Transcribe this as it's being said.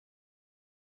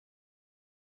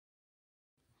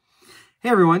Hey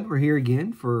everyone, we're here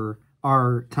again for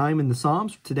our time in the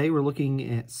Psalms. Today we're looking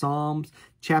at Psalms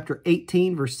chapter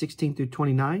 18, verse 16 through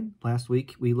 29. Last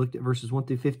week we looked at verses 1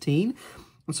 through 15.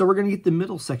 And so we're going to get the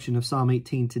middle section of Psalm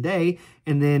 18 today,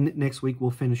 and then next week we'll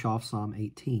finish off Psalm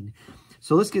 18.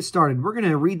 So let's get started. We're going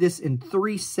to read this in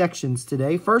three sections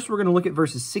today. First, we're going to look at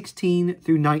verses 16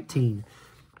 through 19.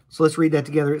 So let's read that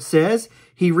together. It says,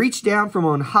 "He reached down from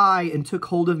on high and took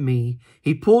hold of me.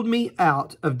 He pulled me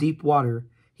out of deep water.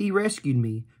 He rescued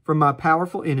me from my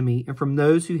powerful enemy and from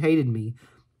those who hated me,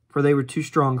 for they were too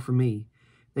strong for me.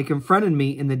 They confronted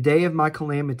me in the day of my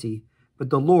calamity,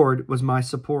 but the Lord was my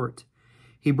support.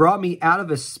 He brought me out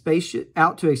to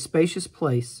a spacious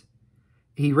place.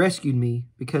 He rescued me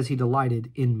because he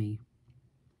delighted in me."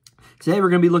 Today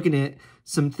we're going to be looking at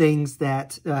some things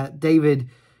that David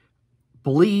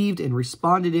believed and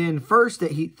responded in. First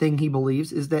thing he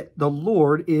believes is that the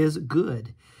Lord is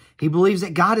good. He believes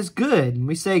that God is good. And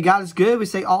we say God is good, we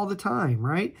say all the time,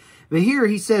 right? But here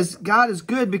he says God is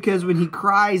good because when he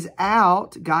cries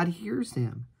out, God hears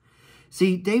him.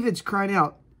 See, David's crying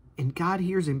out and God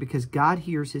hears him because God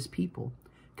hears his people,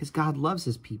 because God loves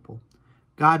his people.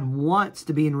 God wants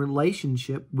to be in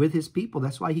relationship with his people.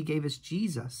 That's why he gave us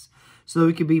Jesus, so that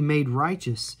we can be made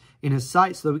righteous in his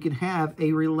sight, so that we can have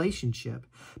a relationship.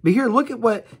 But here, look at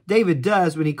what David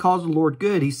does when he calls the Lord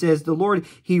good. He says, the Lord,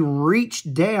 he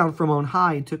reached down from on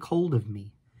high and took hold of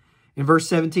me. In verse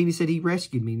 17, he said, he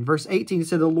rescued me. In verse 18, he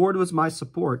said, the Lord was my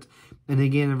support. And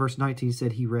again, in verse 19, he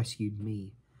said, he rescued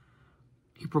me.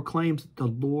 He proclaims that the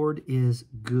Lord is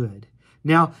good.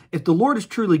 Now, if the Lord is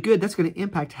truly good, that's going to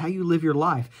impact how you live your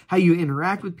life, how you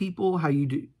interact with people, how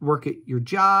you work at your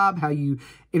job, how you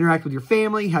interact with your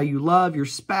family, how you love your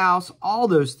spouse, all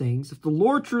those things. If the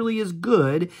Lord truly is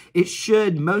good, it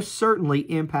should most certainly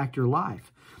impact your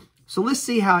life. So let's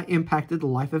see how it impacted the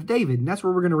life of David. And that's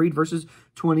where we're going to read verses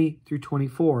 20 through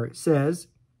 24. It says,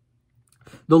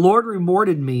 "The Lord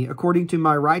rewarded me according to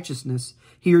my righteousness.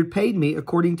 He repaid me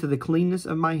according to the cleanness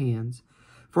of my hands.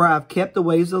 For I have kept the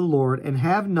ways of the Lord and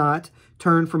have not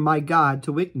turned from my God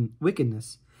to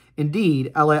wickedness. Indeed,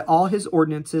 I let all his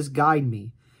ordinances guide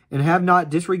me and have not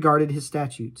disregarded his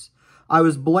statutes. I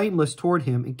was blameless toward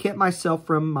him and kept myself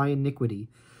from my iniquity.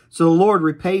 So the Lord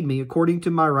repaid me according to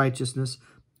my righteousness,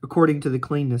 according to the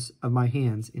cleanness of my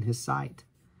hands in his sight."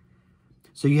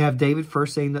 So you have David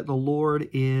first saying that the Lord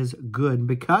is good. And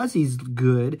because he's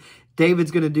good, David's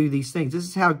going to do these things. This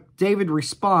is how David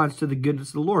responds to the goodness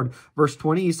of the Lord. Verse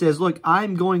 20, he says, look,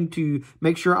 I'm going to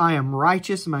make sure I am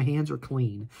righteous and my hands are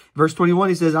clean. Verse 21,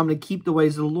 he says, I'm going to keep the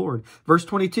ways of the Lord. Verse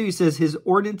 22, he says, his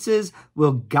ordinances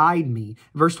will guide me.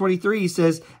 Verse 23, he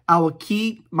says, I will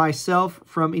keep myself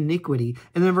from iniquity.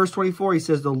 And then verse 24, he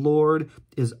says, the Lord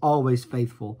is always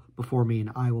faithful before me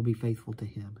and I will be faithful to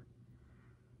him.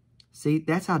 See,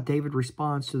 that's how David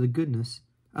responds to the goodness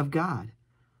of God.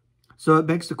 So it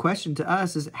begs the question to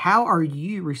us is, how are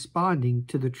you responding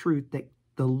to the truth that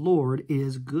the Lord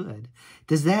is good?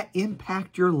 Does that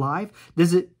impact your life?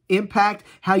 Does it impact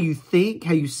how you think,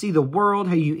 how you see the world,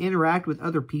 how you interact with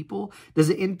other people? Does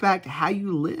it impact how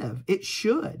you live? It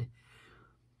should.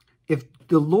 If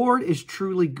the Lord is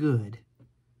truly good,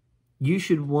 you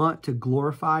should want to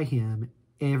glorify him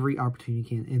every opportunity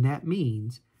you can. And that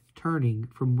means turning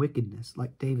from wickedness,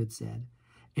 like David said,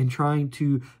 and trying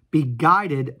to be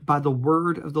guided by the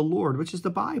word of the Lord, which is the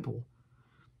Bible.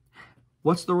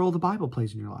 What's the role the Bible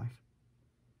plays in your life?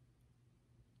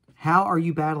 How are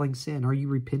you battling sin? Are you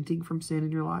repenting from sin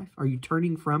in your life? Are you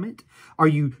turning from it? Are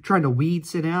you trying to weed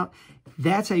sin out?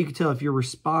 That's how you can tell if you're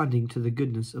responding to the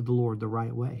goodness of the Lord the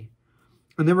right way.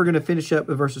 And then we're going to finish up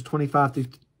with verses 25 through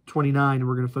 29, and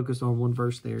we're going to focus on one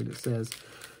verse there that says,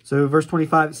 so verse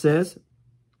 25 it says,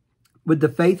 "With the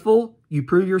faithful, you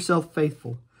prove yourself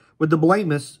faithful. With the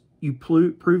blameless, you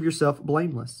prove yourself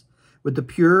blameless. With the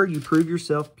pure, you prove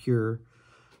yourself pure.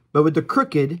 But with the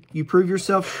crooked, you prove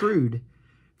yourself shrewd.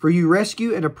 For you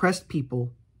rescue an oppressed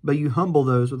people, but you humble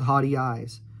those with haughty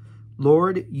eyes.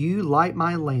 Lord, you light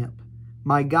my lamp.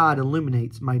 My God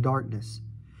illuminates my darkness.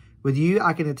 With you,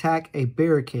 I can attack a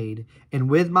barricade, and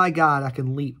with my God, I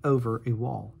can leap over a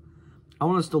wall." I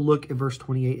want us to look at verse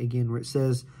 28 again, where it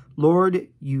says, "Lord,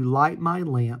 you light my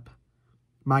lamp.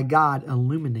 My God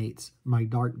illuminates my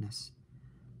darkness."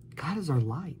 God is our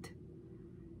light.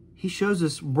 He shows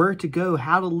us where to go,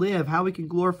 how to live, how we can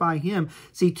glorify him.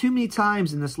 See, too many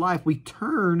times in this life, we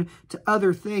turn to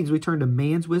other things. We turn to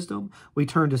man's wisdom. We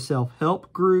turn to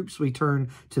self-help groups. We turn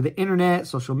to the internet,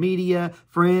 social media,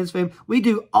 friends, family. We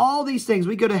do all these things.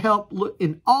 We go to help look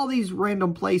in all these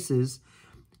random places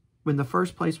when the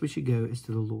first place we should go is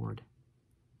to the Lord.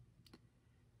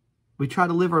 We try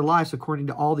to live our lives according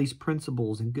to all these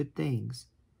principles and good things.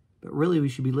 But really, we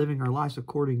should be living our lives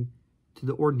according to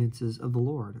the ordinances of the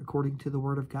Lord, according to the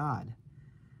Word of God.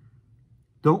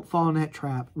 Don't fall in that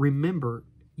trap. Remember,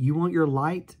 you want your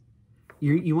light,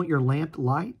 you want your lamp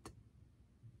light?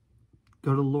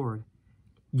 Go to the Lord.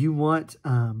 You want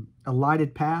a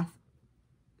lighted path?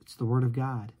 It's the Word of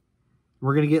God.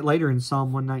 We're going to get later in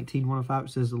Psalm 119, 105, it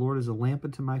says, the Lord is a lamp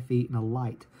unto my feet and a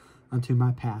light unto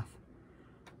my path.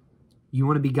 You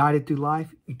want to be guided through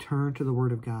life? You turn to the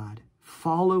Word of God.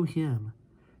 Follow Him.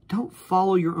 Don't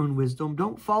follow your own wisdom.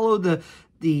 Don't follow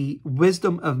the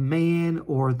wisdom of man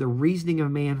or the reasoning of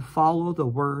man. Follow the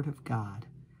Word of God.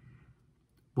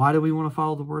 Why do we want to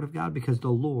follow the Word of God? Because the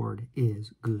Lord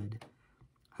is good.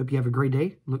 Hope you have a great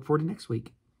day. Look forward to next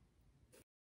week.